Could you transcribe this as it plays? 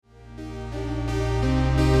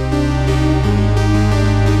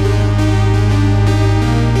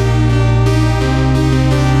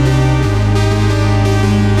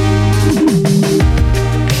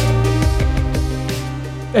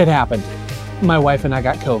It happened. My wife and I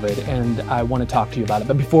got COVID, and I want to talk to you about it.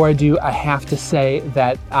 But before I do, I have to say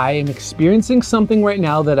that I am experiencing something right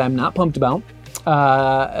now that I'm not pumped about,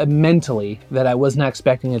 mentally, that I was not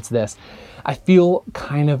expecting. It's this. I feel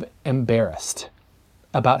kind of embarrassed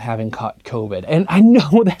about having caught COVID. And I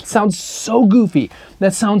know that sounds so goofy.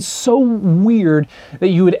 That sounds so weird that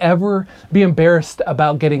you would ever be embarrassed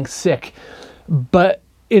about getting sick. But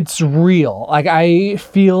it's real. Like, I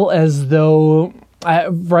feel as though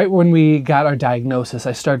right when we got our diagnosis,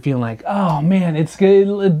 I started feeling like, oh man, it's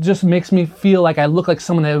good. It just makes me feel like I look like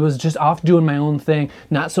someone that was just off doing my own thing,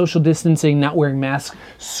 not social distancing, not wearing masks.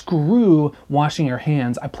 Screw washing your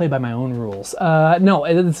hands. I play by my own rules. No,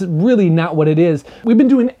 it's really not what it is. We've been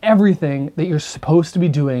doing everything that you're supposed to be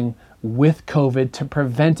doing with COVID to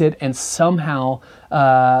prevent it, and somehow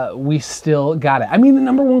we still got it. I mean, the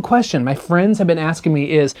number one question my friends have been asking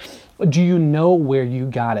me is, do you know where you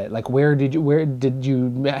got it? Like, where did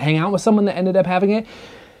you hang out with someone that ended up having it?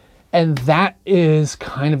 And that is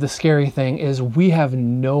kind of the scary thing, is we have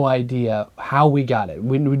no idea how we got it.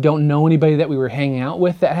 We don't know anybody that we were hanging out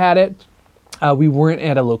with that had it. We weren't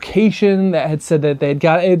at a location that had said that they had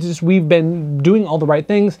got it. It's just, we've been doing all the right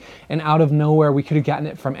things, and out of nowhere, we could have gotten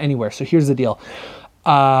it from anywhere. So here's the deal.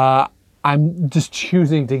 I'm just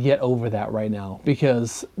choosing to get over that right now,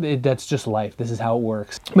 because that's just life. This is how it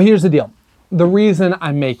works. But here's the deal. The reason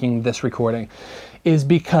I'm making this recording is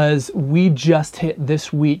because we just hit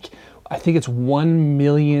this week, I think it's 1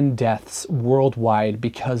 million deaths worldwide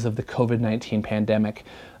because of the COVID-19 pandemic.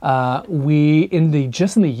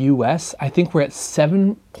 Just in the US, I think we're at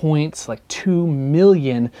 7.2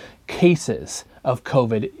 million cases of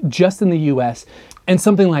COVID just in the US, and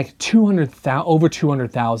something like over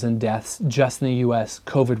 200,000 deaths just in the US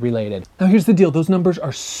COVID related. Now here's the deal, those numbers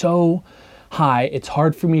are so high, it's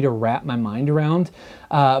hard for me to wrap my mind around.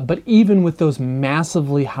 But even with those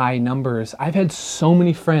massively high numbers, I've had so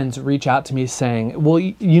many friends reach out to me saying, well,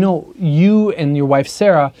 you know, you and your wife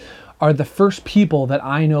Sarah are the first people that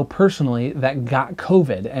I know personally that got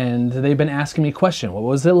COVID, and they've been asking me questions. What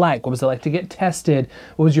was it like? What was it like to get tested?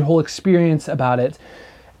 What was your whole experience about it?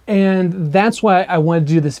 And that's why I wanted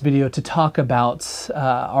to do this video, to talk about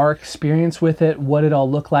our experience with it, what it all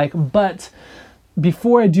looked like. But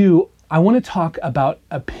before I do, I want to talk about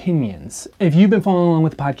opinions. If you've been following along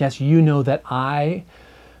with the podcast, you know that I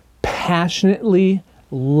passionately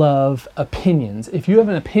love opinions. If you have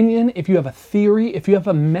an opinion, if you have a theory, if you have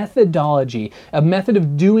a methodology, a method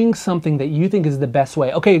of doing something that you think is the best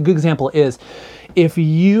way. Okay, a good example is, if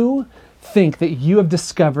you think that you have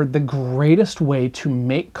discovered the greatest way to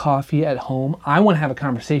make coffee at home, I want to have a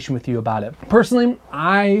conversation with you about it. Personally,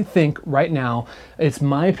 I think right now, it's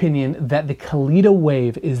my opinion that the Kalita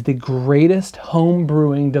Wave is the greatest home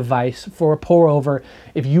brewing device for a pour over.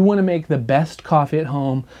 If you want to make the best coffee at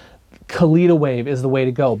home, Kalita Wave is the way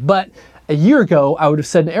to go. But a year ago, I would have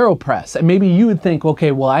said an AeroPress, and maybe you would think,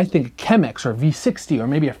 okay, well, I think Chemex or V60 or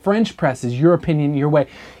maybe a French press is your opinion, your way.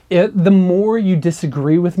 The more you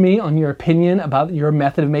disagree with me on your opinion about your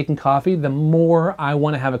method of making coffee, the more I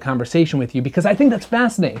want to have a conversation with you, because I think that's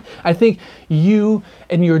fascinating. I think you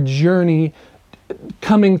and your journey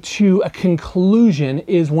coming to a conclusion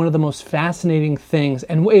is one of the most fascinating things.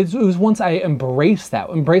 And it was once I embraced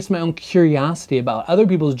my own curiosity about other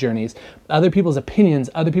people's journeys, other people's opinions,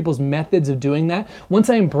 other people's methods of doing that. Once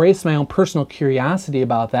I embraced my own personal curiosity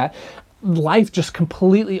about that, life just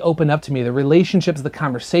completely opened up to me. The relationships, the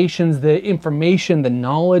conversations, the information, the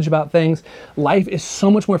knowledge about things. Life is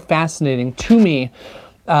so much more fascinating to me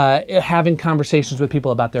having conversations with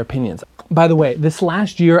people about their opinions. By the way, this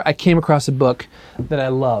last year I came across a book that I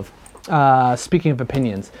love. Speaking of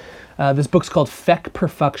opinions, this book's called Feck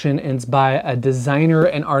Perfection, and it's by a designer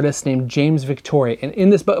and artist named James Victore. And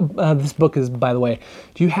in this book is, by the way,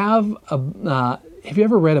 have you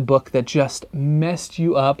ever read a book that just messed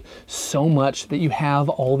you up so much that you have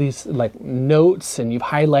all these like notes and you've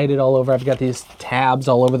highlighted all over? I've got these tabs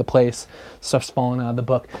all over the place, stuff's falling out of the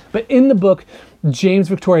book. But in the book, James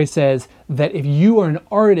Victore says that if you are an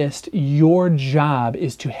artist, your job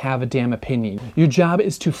is to have a damn opinion. Your job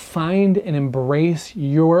is to find and embrace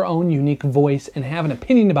your own unique voice and have an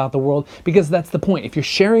opinion about the world, because that's the point. If you're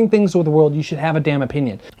sharing things with the world, you should have a damn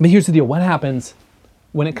opinion. But here's the deal. What happens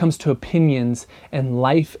when it comes to opinions and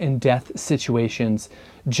life and death situations,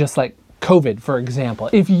 just like COVID, for example?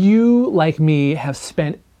 If you, like me, have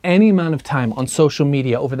spent any amount of time on social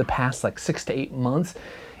media over the past like 6 to 8 months,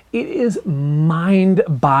 It is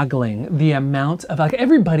mind-boggling the amount of, like,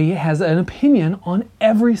 everybody has an opinion on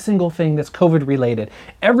every single thing that's COVID related.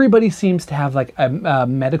 Everybody seems to have like a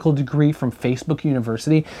medical degree from Facebook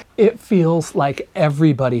University. It feels like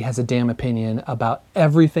everybody has a damn opinion about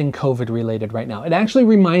everything COVID related right now. It actually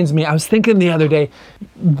reminds me, I was thinking the other day,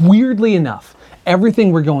 weirdly enough,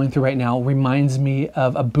 everything we're going through right now reminds me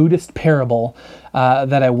of a Buddhist parable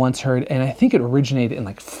that I once heard, and I think it originated in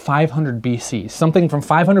like 500 BC, something from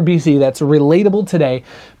 500 BC that's relatable today.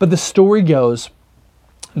 But the story goes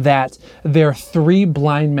that there are three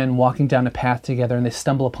blind men walking down a path together, and they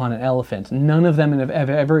stumble upon an elephant. None of them have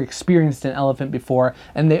ever experienced an elephant before,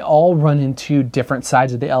 and they all run into different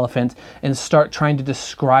sides of the elephant and start trying to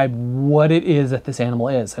describe what it is that this animal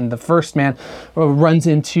is. And the first man runs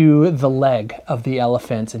into the leg of the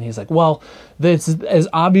elephant, and he's like, well, this is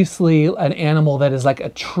obviously an animal that is like a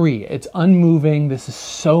tree. It's unmoving. This is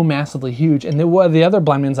so massively huge. And the other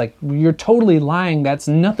blind man's like, you're totally lying. That's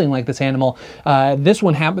nothing like this animal.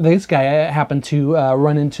 This guy happened to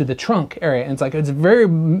run into the trunk area. And it's like, it's very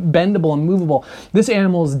bendable and movable. This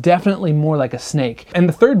animal is definitely more like a snake. And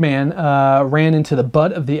the third man ran into the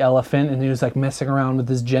butt of the elephant, and he was like messing around with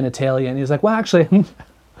his genitalia. And he was like, well, actually,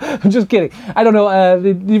 I'm just kidding. I don't know.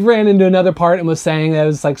 He ran into another part and was saying that it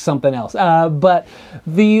was like something else. But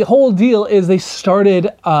the whole deal is they started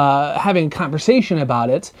having a conversation about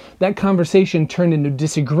it. That conversation turned into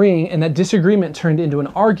disagreeing, and that disagreement turned into an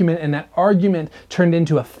argument, and that argument turned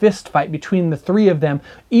into a fist fight between the three of them,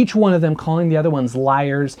 each one of them calling the other ones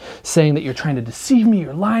liars, saying that you're trying to deceive me,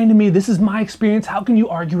 you're lying to me, this is my experience, how can you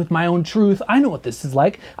argue with my own truth? I know what this is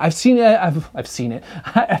like. I've seen it. I've seen it.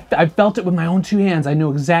 I've felt it with my own two hands. I know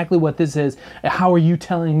exactly what this is. How are you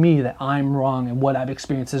telling me that I'm wrong and what I've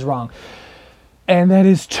experienced is wrong? And that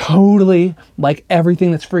is totally like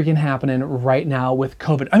everything that's freaking happening right now with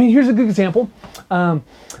COVID. I mean, here's a good example.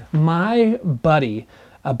 My buddy,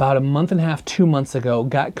 about a month and a half, 2 months ago,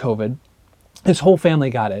 got COVID. His whole family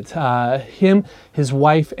got it. Him, his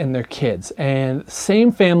wife, and their kids. And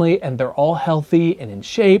same family, and they're all healthy and in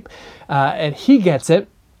shape. And he gets it.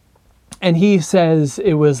 And he says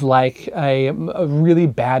it was like a really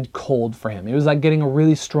bad cold for him. It was like getting a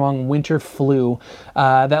really strong winter flu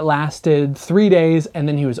that lasted 3 days, and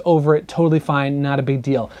then he was over it, totally fine, not a big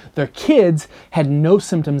deal. Their kids had no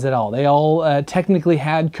symptoms at all. They all technically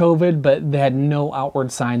had COVID, but they had no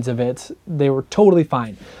outward signs of it. They were totally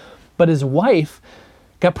fine. But his wife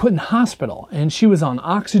got put in the hospital, and she was on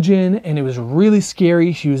oxygen, and it was really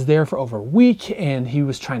scary. She was there for over a week, and he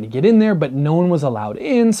was trying to get in there, but no one was allowed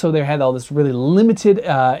in, so they had all this really limited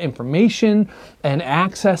information and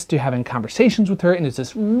access to having conversations with her, and it's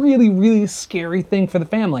this really, really scary thing for the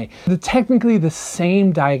family. Technically the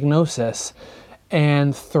same diagnosis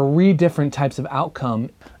and 3 different types of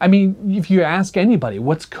outcome. I mean, if you ask anybody,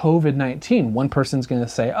 what's COVID-19? One person's gonna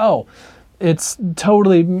say, oh, it's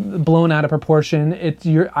totally blown out of proportion.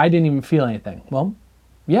 I didn't even feel anything. Well,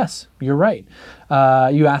 yes, you're right.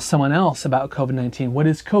 You ask someone else about COVID-19, what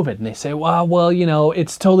is COVID? And they say, well, you know,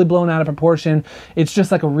 it's totally blown out of proportion. It's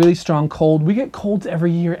just like a really strong cold. We get colds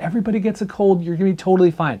every year. Everybody gets a cold. You're gonna be totally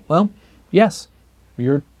fine. Well, yes,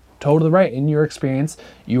 you're totally right. In your experience,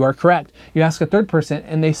 you are correct. You ask a third person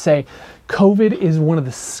and they say, COVID is one of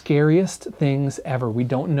the scariest things ever. We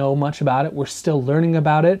don't know much about it. We're still learning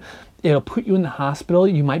about it. It'll put you in the hospital.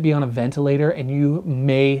 You might be on a ventilator and you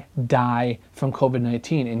may die from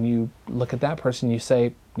COVID-19. And you look at that person, you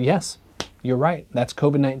say, yes, you're right. That's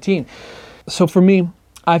COVID-19. So for me,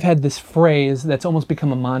 I've had this phrase that's almost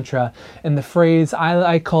become a mantra, and the phrase,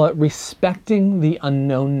 I call it respecting the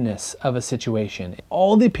unknownness of a situation.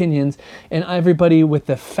 All the opinions and everybody with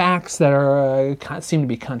the facts that are seem to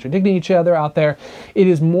be contradicting each other out there, it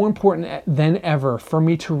is more important than ever for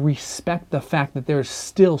me to respect the fact that there's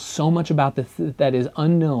still so much about this that is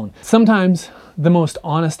unknown. Sometimes the most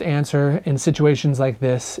honest answer in situations like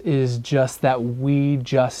this is just that we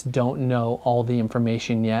just don't know all the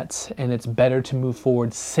information yet, and it's better to move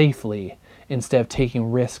forward safely instead of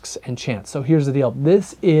taking risks and chance. So here's the deal.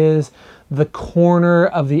 This is the corner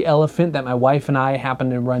of the elephant that my wife and I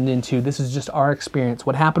happened to run into. This is just our experience.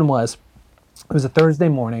 What happened was, it was a Thursday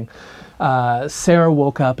morning. Sarah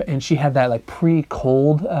woke up and she had that like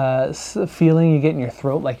pre-cold feeling you get in your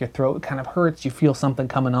throat, like your throat kind of hurts. You feel something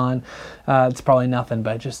coming on. It's probably nothing,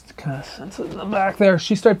 but just kind of sense it in the back there.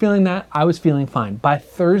 She started feeling that. I was feeling fine. By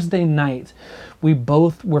Thursday night, we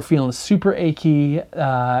both were feeling super achy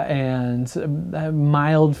and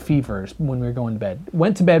mild fevers when we were going to bed.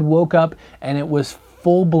 Went to bed, woke up, and it was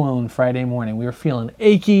full-blown Friday morning. We were feeling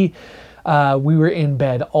achy. We were in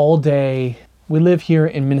bed all day. We live here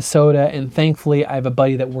in Minnesota, and thankfully I have a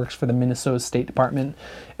buddy that works for the Minnesota State Department,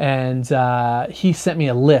 and he sent me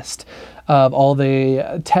a list of all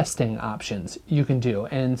the testing options you can do.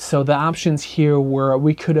 And so the options here were,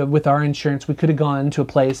 we could have, with our insurance, we could have gone to a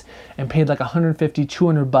place and paid like $150,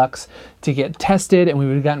 $200 to get tested, and we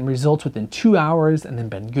would have gotten results within 2 hours and then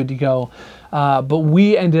been good to go. But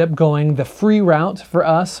we ended up going the free route for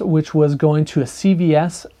us, which was going to a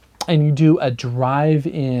CVS, and you do a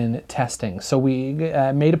drive-in testing. So we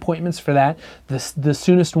made appointments for that. The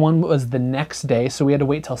soonest one was the next day, so we had to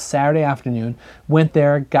wait till Saturday afternoon. Went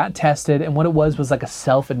there, got tested, and what it was like a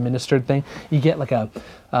self-administered thing. You get like a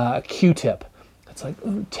Q-tip. It's like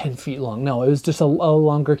 10 feet long. No, it was just a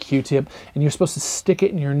longer Q-tip, and you're supposed to stick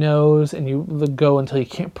it in your nose, and you go until you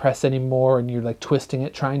can't press anymore, and you're like twisting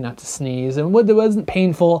it, trying not to sneeze. And it wasn't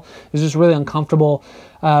painful. It was just really uncomfortable,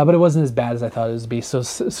 but it wasn't as bad as I thought it would be. So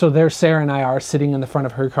there, Sarah and I are sitting in the front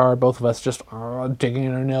of her car, both of us just digging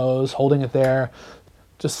in our nose, holding it there,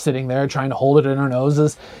 just sitting there trying to hold it in our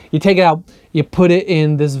noses. You take it out, you put it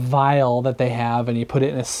in this vial that they have, and you put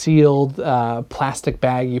it in a sealed plastic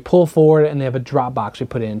bag. You pull forward, and they have a drop box you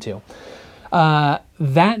put it into.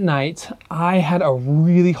 That night, I had a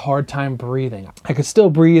really hard time breathing. I could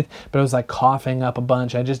still breathe, but I was like coughing up a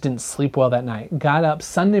bunch. I just didn't sleep well that night. Got up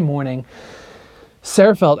Sunday morning.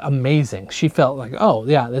 Sarah felt amazing. She felt like, oh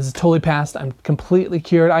yeah, this is totally passed. I'm completely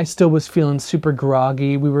cured. I still was feeling super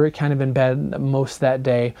groggy. We were kind of in bed most that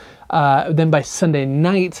day. Then by Sunday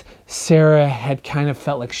night, Sarah had kind of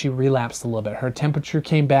felt like she relapsed a little bit. Her temperature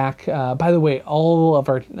came back. By the way, all of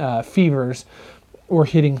our fevers were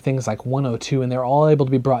hitting things like 102, and they're all able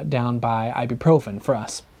to be brought down by ibuprofen for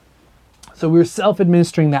us. So we were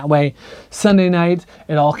self-administering that way. Sunday night,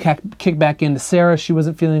 it all kicked back into Sarah. She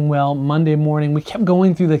wasn't feeling well. Monday morning, we kept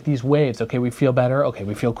going through like these waves. Okay, we feel better. Okay,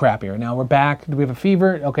 we feel crappier. Now we're back. Do we have a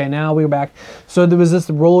fever? Okay, now we're back. So there was this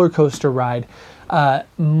roller coaster ride.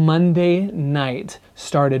 Monday night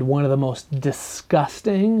started one of the most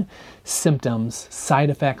disgusting symptoms, side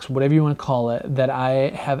effects, whatever you want to call it, that I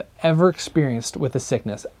have ever experienced with a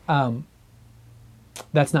sickness.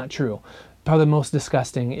 That's not true. Probably the most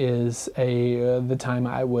disgusting is the time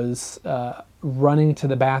I was running to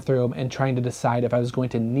the bathroom and trying to decide if I was going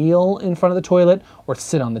to kneel in front of the toilet or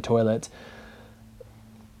sit on the toilet.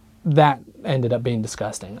 That ended up being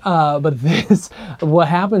disgusting. But what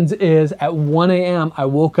happens is at 1 a.m. I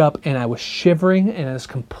woke up and I was shivering and I was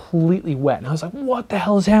completely wet. And I was like, what the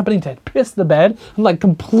hell is happening? I pissed the bed. I'm like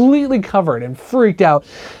completely covered and freaked out.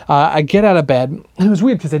 I get out of bed. And it was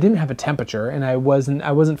weird because I didn't have a temperature and I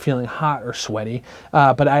wasn't feeling hot or sweaty.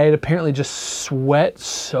 But I had apparently just sweat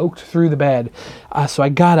soaked through the bed. So I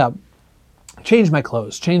got up, changed my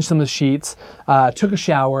clothes, changed some of the sheets, took a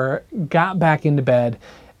shower, got back into bed.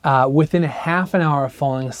 Within a half an hour of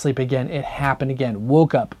falling asleep again, it happened again.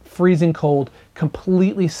 Woke up freezing cold,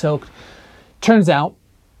 completely soaked. Turns out,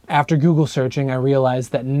 after Google searching, I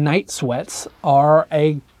realized that night sweats are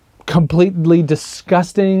a completely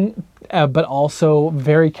disgusting, but also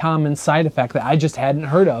very common side effect that I just hadn't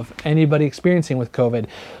heard of anybody experiencing with COVID.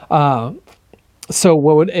 So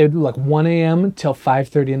like 1 a.m. till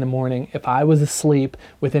 5:30 in the morning, if I was asleep,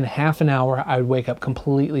 within half an hour, I would wake up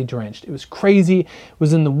completely drenched. It was crazy.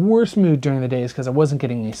 Was in the worst mood during the days because I wasn't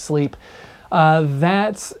getting any sleep.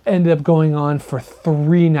 That ended up going on for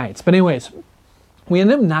 3 nights. But anyways, we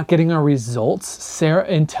ended up not getting our results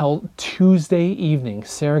until Tuesday evening.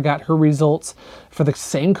 Sarah got her results for the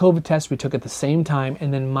same COVID test we took at the same time,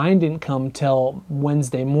 and then mine didn't come till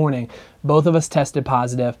Wednesday morning. Both of us tested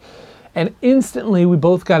positive. And instantly, we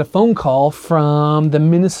both got a phone call from the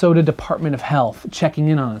Minnesota Department of Health checking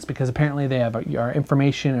in on us because apparently they have our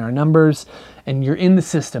information and our numbers, and you're in the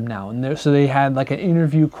system now. And so they had like an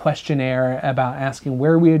interview questionnaire about asking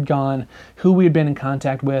where we had gone, who we had been in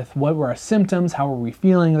contact with, what were our symptoms, how were we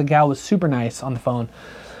feeling. The gal was super nice on the phone.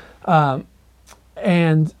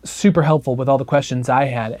 And super helpful with all the questions I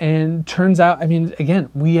had. And turns out, I mean,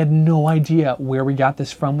 again, we had no idea where we got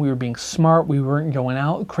this from. We were being smart. We weren't going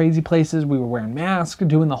out crazy places. We were wearing masks,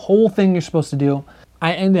 doing the whole thing you're supposed to do.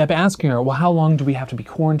 I ended up asking her, well, how long do we have to be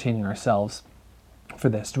quarantining ourselves for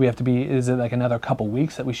this? Do we have to be, is it like another couple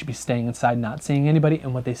weeks that we should be staying inside, not seeing anybody?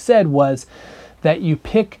 And what they said was that you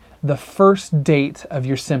pick the first date of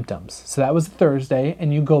your symptoms. So that was Thursday,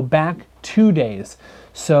 and you go back 2 days.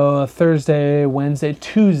 So Thursday, Wednesday,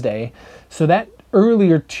 Tuesday. So that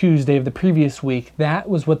earlier Tuesday of the previous week, that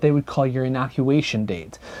was what they would call your inoculation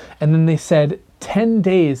date. And then they said 10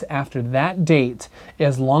 days after that date,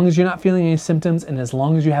 as long as you're not feeling any symptoms and as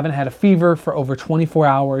long as you haven't had a fever for over 24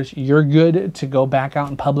 hours, you're good to go back out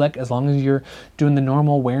in public as long as you're doing the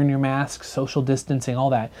normal, wearing your mask, social distancing, all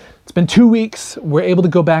that. It's been 2 weeks. We're able to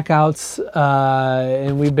go back out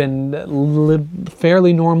and we've been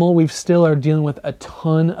fairly normal. We still are dealing with a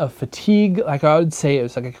ton of fatigue. Like I would say,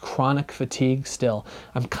 it's like a chronic fatigue still.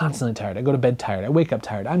 I'm constantly tired. I go to bed tired. I wake up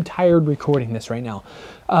tired. I'm tired recording this right now.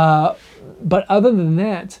 But other than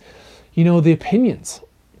that, you know, the opinions,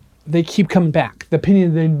 they keep coming back. The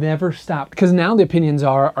opinion, they never stop. Because now the opinions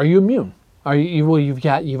are you immune? Are you, well,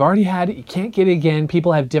 you've already had it, you can't get it again.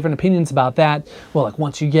 People have different opinions about that. Well, like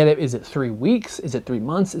once you get it, is it 3 weeks? Is it 3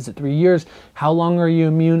 months? Is it 3 years? How long are you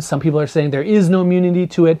immune? Some people are saying there is no immunity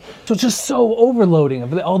to it. So it's just so overloading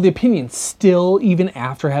of all the opinions still, even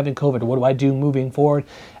after having COVID. What do I do moving forward?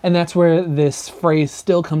 And that's where this phrase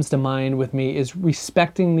still comes to mind with me, is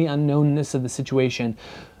respecting the unknownness of the situation.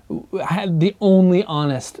 The only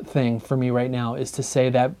honest thing for me right now is to say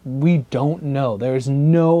that we don't know. There's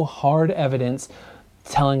no hard evidence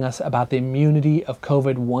telling us about the immunity of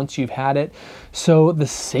COVID once you've had it. So the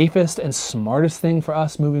safest and smartest thing for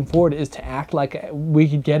us moving forward is to act like we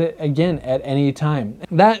could get it again at any time.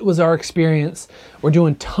 That was our experience. We're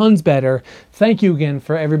doing tons better. Thank you again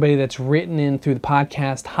for everybody that's written in through the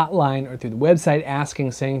podcast hotline or through the website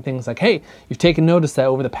asking, saying things like, hey, you've taken notice that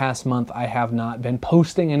over the past month I have not been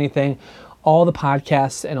posting anything. All the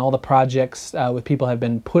podcasts and all the projects with people have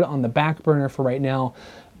been put on the back burner for right now.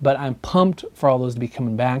 But I'm pumped for all those to be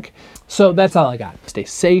coming back. So that's all I got. Stay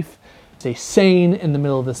safe, stay sane in the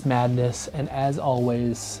middle of this madness, and as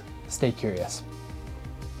always, stay curious.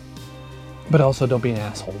 But also don't be an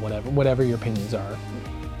asshole, whatever your opinions are.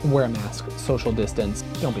 Wear a mask, social distance,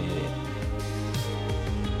 don't be an idiot.